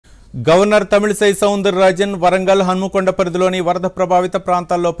Governor Tamilisai Soundararajan Warangal Hanamkonda పరిధిలోని వరద ప్రభావిత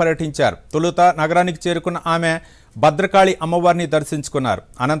ప్రాంతాల్లో పర్యటించారు. తొలుత నగరానికి చేరుకున్న ఆమె భద్రకాళి అమ్మవారిని దర్శించుకున్నారు.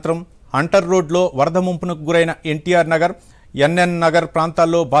 అనంతరం హంటర్ రోడ్లో వరద ముంపునకు గురైన ఎన్టీఆర్ నగర్, ఎన్ఎన్ నగర్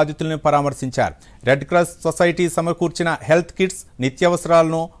ప్రాంతాల్లో బాధితులను పరామర్శించారు. రెడ్ క్రాస్ సొసైటీ సమకూర్చిన హెల్త్ కిట్స్,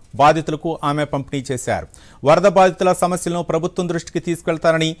 నిత్యావసరాలను బాధితులకు ఆమె పంపిణీ చేశారు. వరద బాధితుల సమస్యలను ప్రభుత్వం దృష్టికి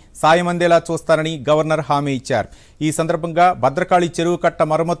తీసుకెళ్తారని, సాయం అందేలా చూస్తారని గవర్నర్ హామీ ఇచ్చారు. ఈ సందర్భంగా భద్రకాళి చెరువు కట్ట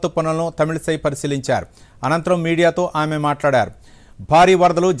మరమ్మత్తు పనులను తమిళిసై పరిశీలించారు. అనంతరం మీడియాతో ఆమె మాట్లాడారు. భారీ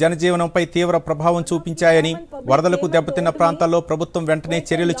వరదలు జనజీవనంపై తీవ్ర ప్రభావం చూపించాయని, వరదలకు దెబ్బతిన్న ప్రాంతాల్లో ప్రభుత్వం వెంటనే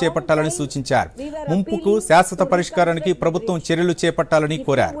చర్యలు చేపట్టాలని సూచించారు. ముంపుకు శాశ్వత పరిష్కారానికి ప్రభుత్వం చర్యలు చేపట్టాలని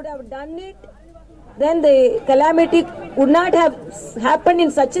కోరారు. Then the calamity would not have happened in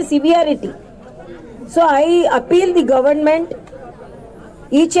such a severity. So I appeal the government,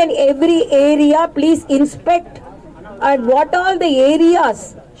 each and every area, please inspect and what all the areas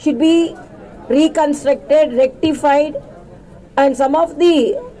should be reconstructed, rectified, and some of the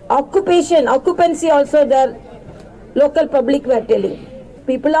occupancy also the local public were telling.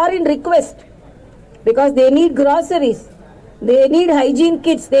 People are in request because they need groceries, they need hygiene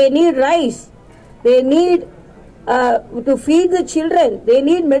kits, they need rice. They need to feed the children. They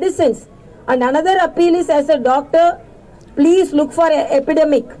need medicines. And another appeal is, as a doctor, please look for an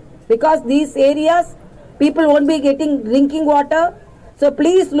epidemic, because these areas people won't be getting drinking water. So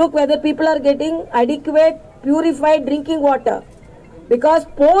please look whether people are getting adequate purified drinking water, because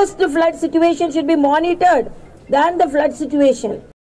post flood situation should be monitored than the flood situation.